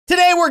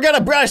Today we're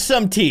gonna brush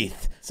some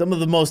teeth. Some of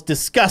the most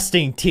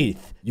disgusting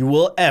teeth you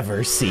will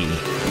ever see.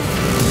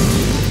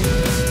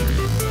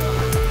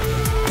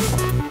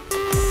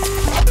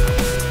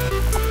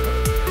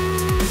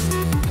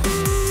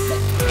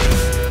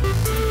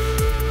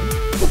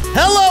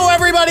 Hello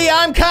everybody,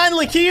 I'm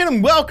Keyin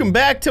and welcome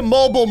back to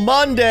Mobile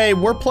Monday.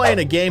 We're playing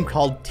a game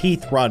called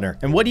Teeth Runner.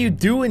 And what do you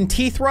do in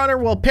Teeth Runner?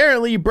 Well,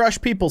 apparently you brush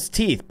people's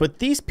teeth, but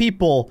these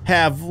people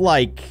have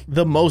like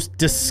the most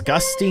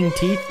disgusting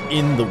teeth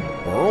in the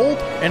world.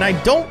 And I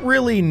don't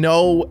really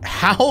know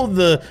how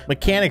the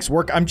mechanics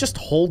work. I'm just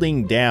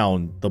holding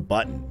down the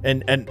button.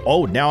 And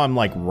oh, now I'm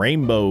like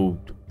rainbow.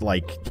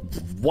 Like,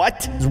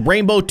 what?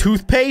 Rainbow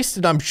toothpaste?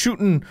 And I'm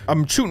shooting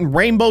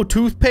rainbow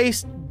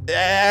toothpaste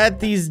at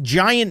these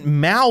giant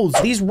mouths.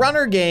 These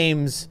runner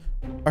games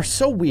are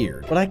so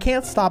weird, but I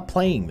can't stop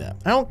playing them.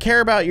 I don't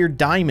care about your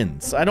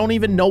diamonds. I don't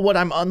even know what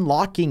I'm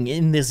unlocking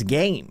in this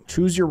game.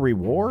 Choose your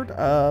reward?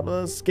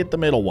 Let's get the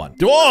middle one.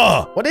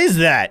 Whoa! What is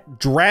that?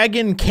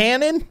 Dragon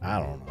cannon? I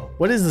don't know.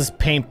 What is this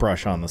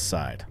paintbrush on the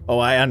side? Oh,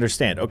 I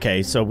understand.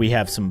 Okay, so we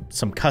have some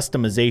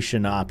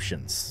customization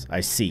options.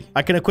 I see.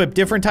 I can equip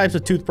different types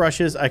of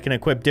toothbrushes. I can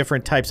equip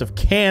different types of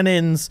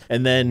cannons,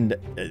 and then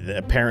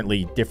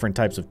apparently different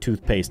types of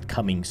toothpaste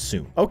coming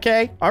soon.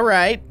 Okay, all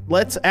right.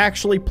 Let's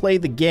actually play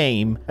the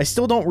game. I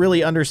still don't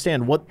really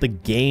understand what the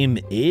game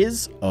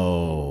is.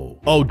 Oh,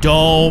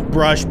 don't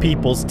brush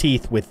people's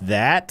teeth with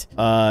that.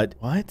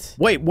 What?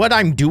 Wait, what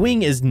I'm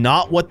doing is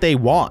not what they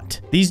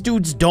want. These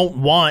dudes don't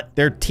want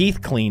their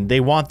teeth cleaned. They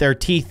want their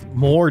teeth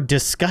more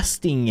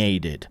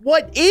disgusting-ated.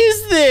 What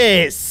is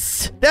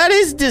this? That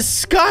is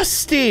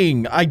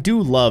disgusting. I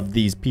do love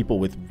these people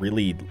with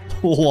really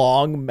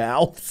long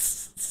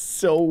mouths.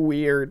 So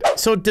weird.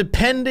 So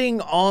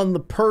depending on the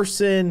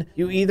person,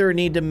 you either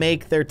need to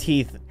make their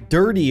teeth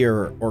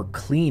dirtier or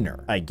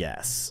cleaner, I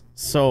guess.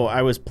 So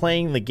I was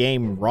playing the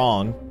game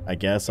wrong, I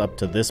guess, up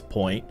to this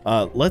point.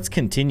 Let's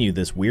continue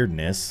this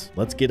weirdness.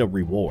 Let's get a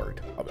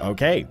reward.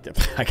 Okay,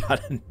 I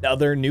got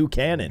another new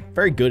cannon.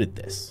 Very good at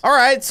this. All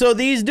right, so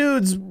these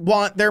dudes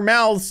want their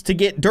mouths to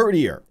get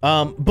dirtier.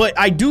 But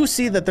I do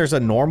see that there's a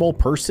normal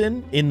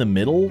person in the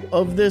middle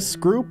of this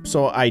group,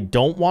 so I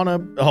don't want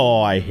to...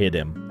 Oh, I hit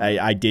him.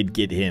 I did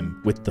get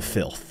him with the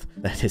filth.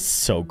 That is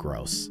so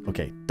gross.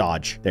 Okay,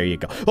 dodge. There you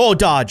go. Oh,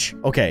 dodge.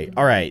 Okay,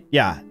 all right.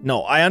 Yeah,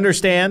 no, I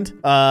understand.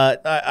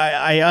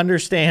 I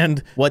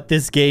understand what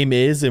this game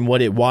is and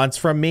what it wants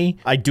from me.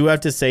 I do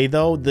have to say,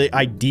 though, the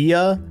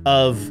idea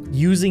of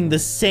using the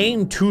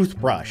same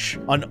toothbrush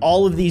on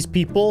all of these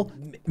people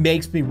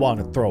makes me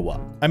want to throw up.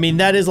 I mean,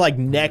 that is like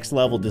next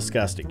level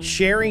disgusting.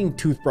 Sharing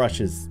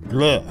toothbrushes,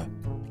 ugh.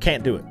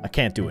 Can't do it. I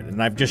can't do it.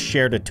 And I've just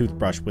shared a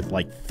toothbrush with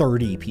like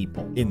 30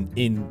 people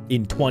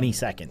in 20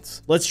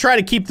 seconds. Let's try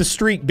to keep the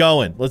streak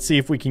going. Let's see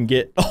if we can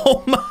get...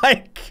 Oh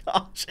my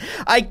gosh.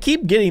 I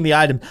keep getting the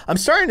item. I'm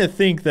starting to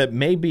think that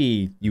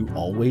maybe you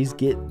always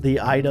get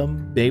the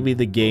item. Maybe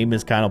the game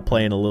is kind of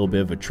playing a little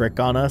bit of a trick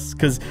on us,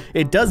 because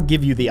it does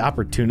give you the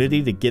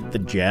opportunity to get the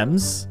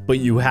gems, but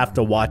you have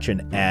to watch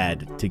an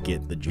ad to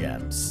get the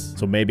gems.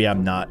 So maybe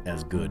I'm not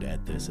as good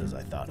at this as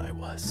I thought I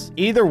was.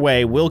 Either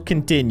way, we'll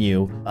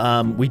continue.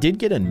 We did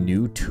get a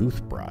new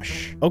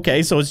toothbrush.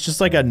 Okay, so it's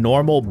just like a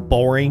normal,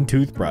 boring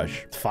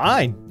toothbrush.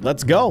 Fine,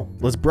 let's go.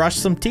 Let's brush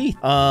some teeth.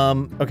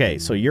 Okay,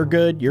 so you're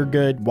good, you're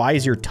good. Why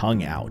is your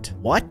tongue out?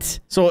 What?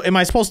 So am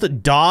I supposed to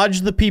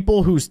dodge the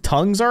people whose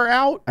tongues are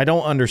out? I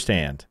don't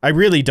understand. I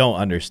really don't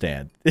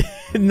understand.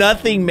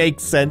 Nothing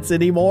makes sense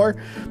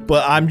anymore,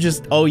 but I'm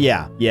just, oh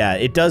yeah,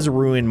 it does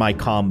ruin my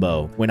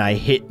combo when I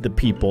hit the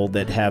people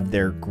that have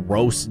their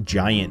gross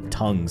giant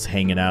tongues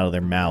hanging out of their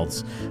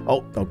mouths.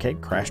 Oh, okay,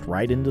 crashed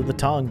right into the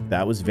tongue.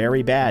 That was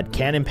very bad.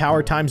 Cannon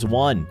power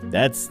 ×1.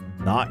 That's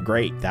not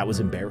great. That was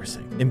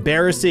embarrassing.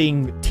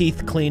 Embarrassing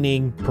teeth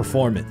cleaning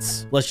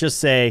performance. Let's just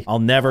say I'll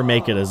never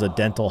make it as a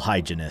dental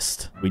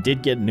hygienist. We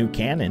did get a new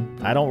cannon.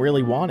 I don't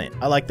really want it.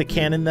 I like the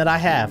cannon that I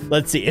have.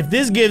 Let's see. If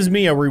this gives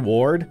me a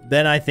reward,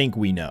 then I think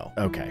we know.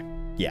 Okay.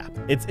 Yeah,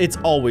 it's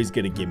always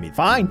gonna give me.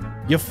 Fine,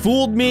 you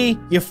fooled me.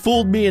 You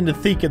fooled me into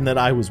thinking that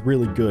I was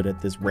really good at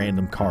this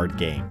random card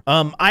game.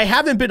 I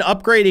haven't been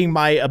upgrading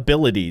my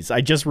abilities.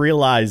 I just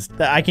realized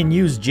that I can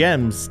use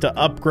gems to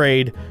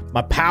upgrade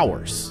my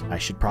powers. I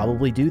should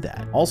probably do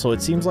that. Also,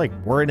 it seems like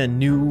we're in a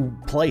new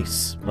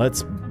place.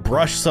 Let's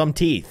brush some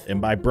teeth. And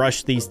by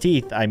brush these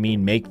teeth, I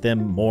mean make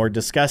them more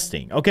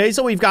disgusting. Okay,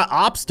 so we've got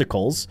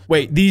obstacles.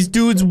 Wait, these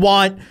dudes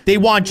they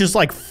want just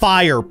like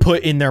fire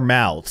put in their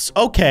mouths.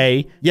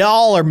 Okay,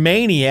 y'all are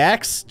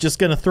maniacs. Just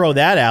gonna throw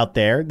that out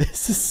there.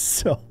 This is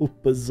so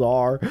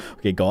bizarre.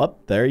 Okay, go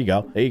up. There you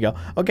go. There you go.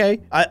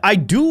 Okay, I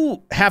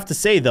do have to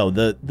say though,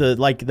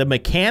 the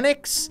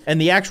mechanics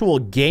and the actual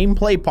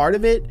gameplay part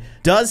of it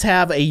does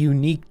have a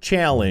unique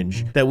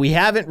challenge that we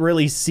haven't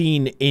really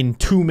seen in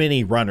too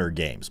many runner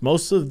games.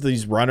 Most of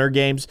these runner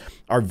games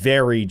are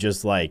very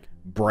just like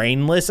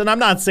brainless. And I'm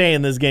not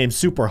saying this game's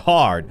super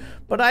hard,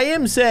 but I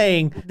am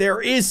saying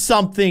there is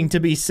something to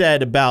be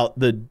said about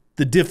the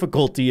the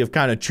difficulty of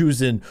kind of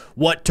choosing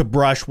what to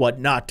brush, what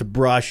not to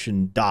brush,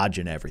 and dodge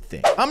and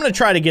everything. I'm gonna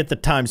try to get the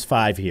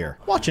 ×5 here.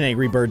 Watch an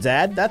Angry Birds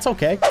ad, that's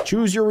okay.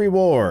 Choose your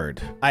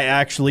reward. I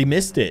actually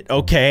missed it.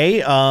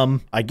 Okay,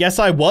 I guess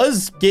I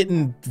was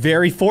getting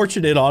very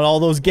fortunate on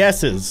all those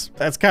guesses.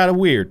 That's kind of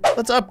weird.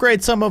 Let's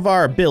upgrade some of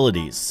our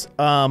abilities.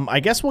 I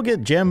guess we'll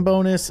get gem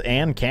bonus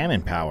and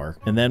cannon power.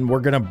 And then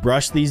we're gonna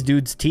brush these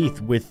dudes' teeth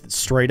with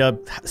straight up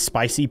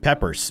spicy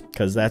peppers,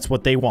 because that's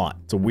what they want.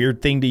 It's a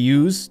weird thing to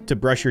use to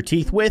brush your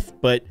teeth with,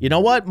 but you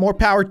know what? More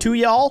power to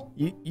y'all.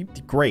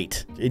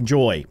 Great.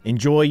 Enjoy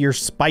your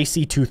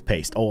spicy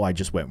toothpaste. Oh, I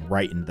just went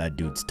right into that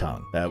dude's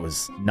tongue. That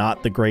was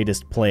not the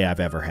greatest play I've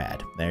ever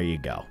had. There you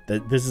go.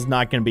 This is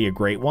not gonna be a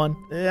great one.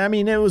 I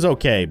mean, it was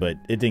okay, but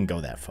it didn't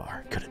go that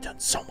far. Could have done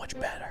so much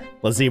better.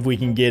 Let's see if we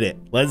can get it.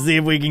 Let's see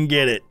if we can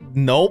get it.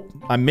 Nope.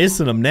 I'm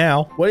missing them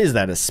now. What is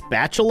that, a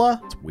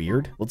spatula? It's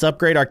weird. Let's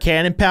upgrade our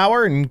cannon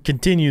power and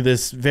continue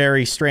this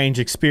very strange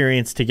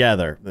experience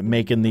together,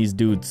 making these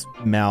dudes'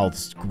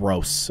 mouths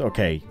gross.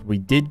 Okay, we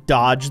did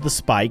dodge the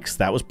spikes.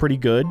 That was pretty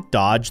good.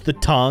 Dodge the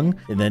tongue,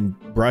 and then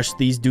brush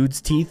these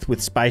dudes' teeth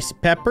with spicy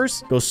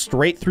peppers. Go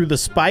straight through the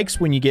spikes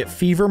when you get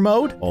fever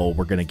mode. Oh,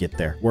 we're gonna get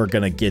there. We're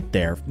gonna get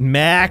there.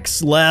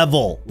 Max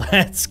level.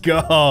 Let's go.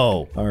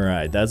 All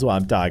right, that's what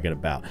I'm talking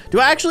about. Do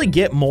I actually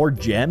get more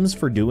gems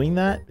for doing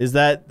that? Is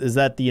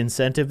that the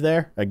incentive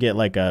there? I get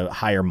like a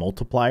higher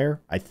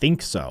multiplier? I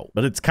think so,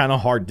 but it's kind of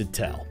hard to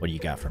tell. What do you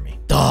got for me?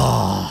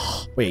 Duh.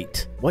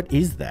 Wait, what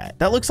is that?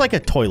 That looks like a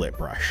toilet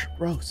brush.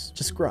 Gross,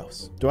 just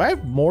gross. Do I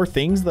have more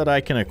things that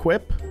I can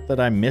equip that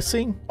I'm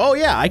missing? Oh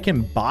yeah, I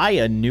can buy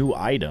a new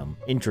item.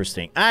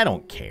 Interesting. I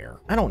don't care.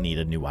 I don't need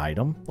a new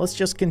item. Let's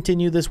just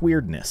continue this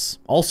weirdness.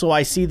 Also,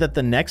 I see that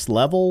the next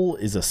level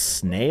is a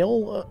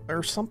snail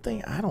or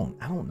something. I don't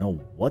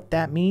know what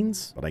that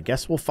means, but I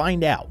guess we'll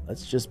find out.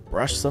 Let's just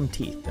brush some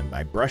teeth. And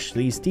by brush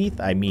these teeth,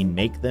 I mean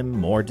make them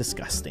more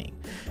disgusting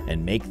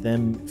and make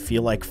them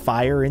feel like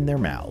fire in their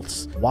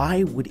mouths.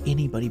 Why would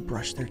anybody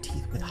brush their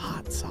teeth with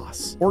hot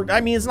sauce? Or,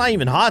 I mean, it's not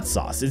even hot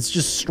sauce. It's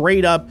just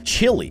straight up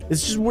chili.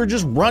 It's just, we're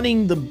just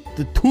running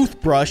the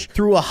toothbrush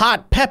through a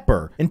hot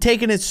pepper and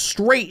taking it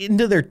straight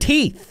into their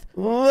teeth.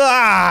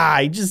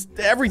 Just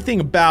everything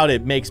about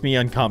it makes me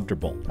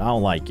uncomfortable. I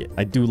don't like it.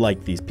 I do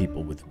like these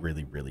people with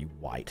really, really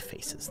wide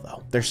faces,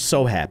 though. They're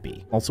so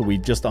happy. Also, we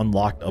just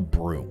unlocked a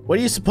broom. What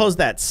do you suppose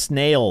that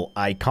snail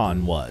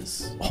icon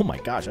was? Oh my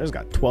gosh, I just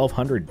got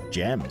 1,200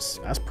 gems.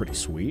 That's pretty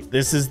sweet.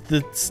 This is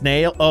the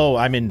snail. Oh,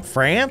 I'm in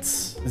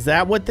France? Is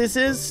that what this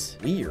is?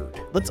 Weird.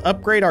 Let's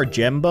upgrade our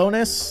gem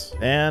bonus.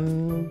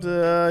 And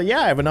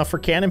yeah, I have enough for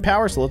cannon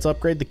power, so let's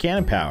upgrade the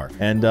cannon power.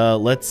 And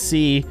let's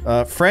see.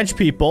 French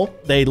people,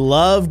 they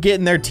love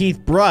getting their teeth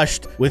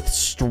brushed with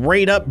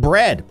straight up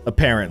bread,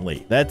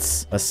 apparently.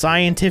 That's a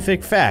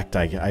scientific fact,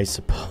 I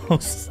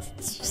suppose.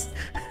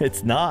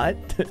 It's not.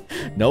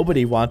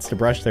 Nobody wants to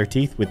brush their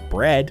teeth with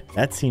bread.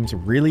 That seems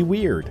really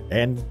weird.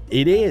 And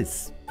it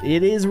is.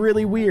 It is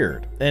really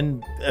weird.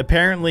 And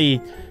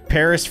apparently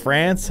Paris,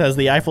 France has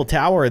the Eiffel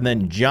Tower and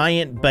then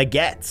giant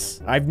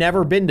baguettes. I've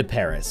never been to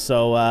Paris,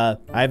 so I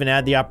haven't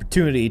had the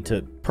opportunity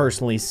to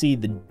personally see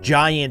the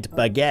giant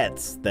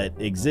baguettes that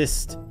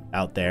exist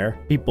out there.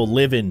 People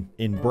live in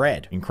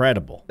bread.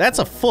 Incredible. That's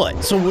a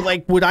foot. So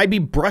like, would I be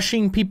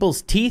brushing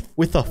people's teeth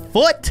with a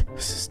foot?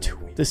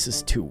 This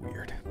is too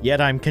weird. Yet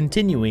I'm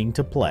continuing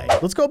to play.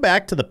 Let's go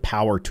back to the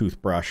power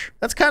toothbrush.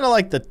 That's kind of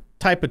like the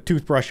type of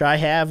toothbrush I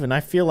have, and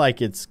I feel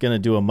like it's gonna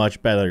do a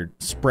much better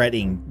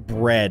spreading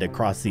bread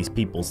across these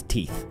people's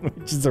teeth,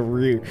 which is a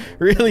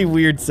really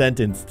weird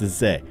sentence to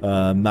say.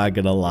 I'm not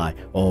gonna lie.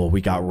 Oh,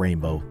 we got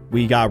rainbow.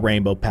 We got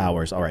rainbow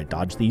powers. All right,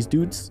 dodge these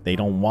dudes. They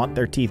don't want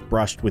their teeth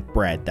brushed with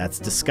bread. That's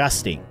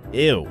disgusting.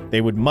 Ew.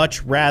 They would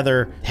much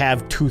rather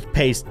have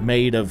toothpaste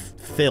made of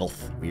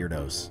filth.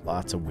 Weirdos.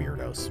 Lots of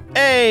weirdos.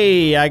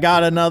 Hey, I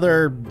got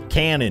another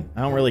cannon.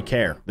 I don't really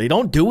care. They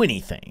don't do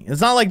anything.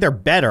 It's not like they're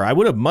better. I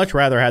would have much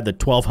rather had the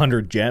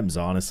 1,200 gems,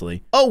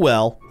 honestly. Oh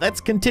well,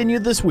 let's continue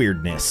this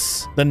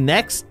weirdness. The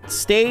next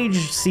stage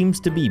seems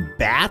to be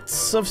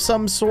bats of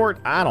some sort.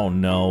 I don't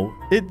know.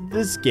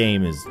 This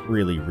game is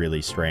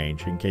really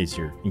strange, in case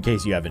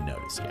you haven't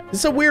noticed yet.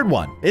 It's a weird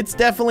one. It's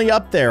definitely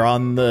up there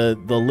on the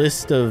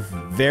list of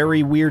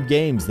very weird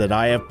games that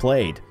I have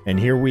played. And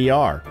here we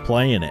are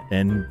playing it,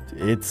 and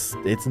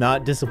it's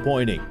not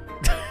disappointing.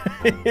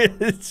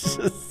 It's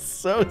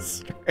just so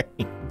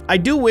strange. I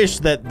do wish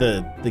that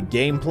the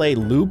gameplay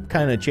loop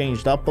kind of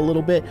changed up a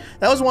little bit.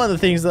 That was one of the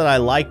things that I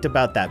liked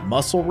about that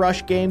Muscle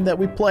Rush game that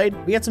we played.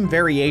 We had some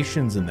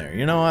variations in there.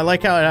 You know, I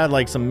like how it had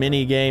like some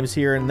mini games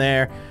here and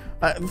there.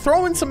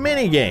 Throw in some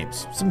mini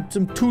games, some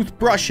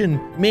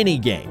toothbrushing mini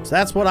games.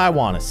 That's what I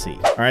want to see.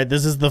 All right,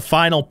 this is the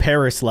final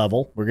Paris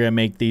level. We're gonna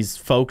make these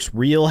folks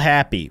real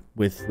happy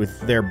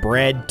with their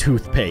bread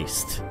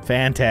toothpaste.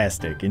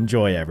 Fantastic.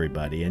 Enjoy,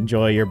 everybody.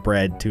 Enjoy your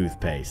bread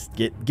toothpaste.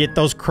 Get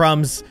those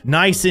crumbs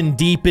nice and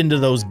deep into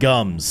those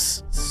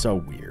gums. So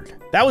weird.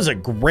 That was a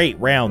great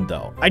round,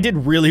 though. I did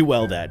really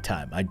well that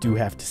time, I do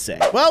have to say.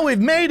 Well, we've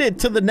made it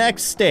to the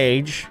next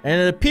stage,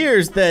 and it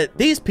appears that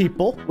these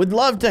people would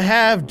love to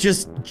have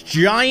just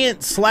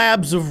giant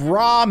slabs of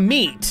raw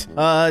meat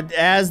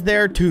as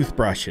their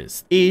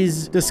toothbrushes.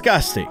 Is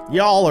disgusting.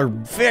 Y'all are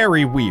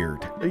very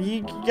weird.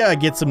 You gotta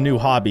get some new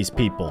hobbies,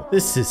 people.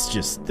 This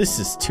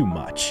is too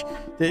much.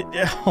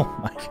 Oh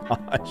my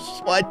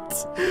gosh.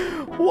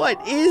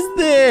 What is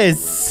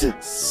this?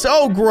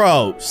 So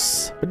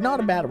gross. But not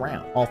a bad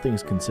round, all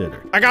things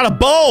considered. I got a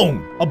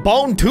bone! A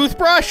bone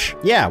toothbrush?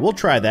 Yeah, we'll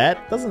try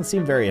that. Doesn't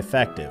seem very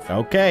effective.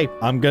 Okay,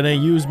 I'm gonna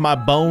use my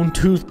bone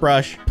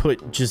toothbrush,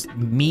 put just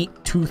meat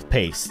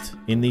toothpaste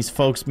in these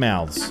folks'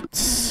 mouths.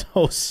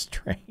 So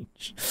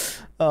strange.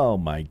 Oh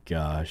my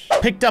gosh.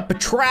 Picked up a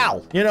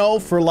trowel, you know,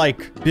 for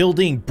like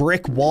building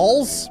brick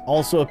walls.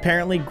 Also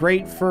apparently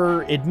great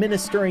for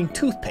administering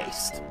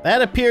toothpaste.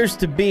 That appears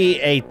to be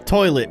a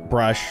toilet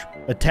brush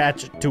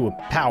attached to a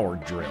power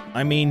drill.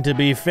 I mean, to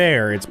be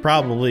fair, it's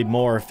probably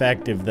more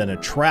effective than a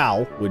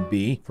trowel would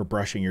be for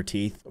brushing your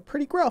teeth. But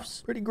pretty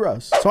gross, pretty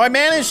gross. So I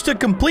managed to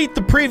complete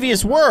the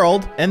previous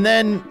world, and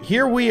then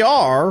here we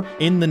are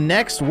in the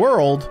next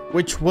world,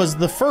 which was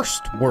the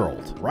first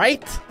world,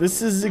 right?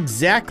 This is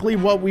exactly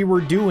what we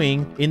were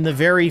doing in the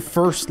very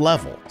first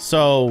level.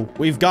 So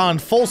we've gone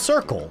full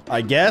circle,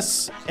 I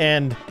guess,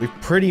 and we've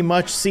pretty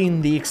much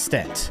seen the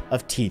extent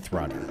of Teeth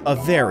Runner. A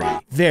very,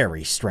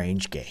 very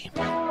strange game.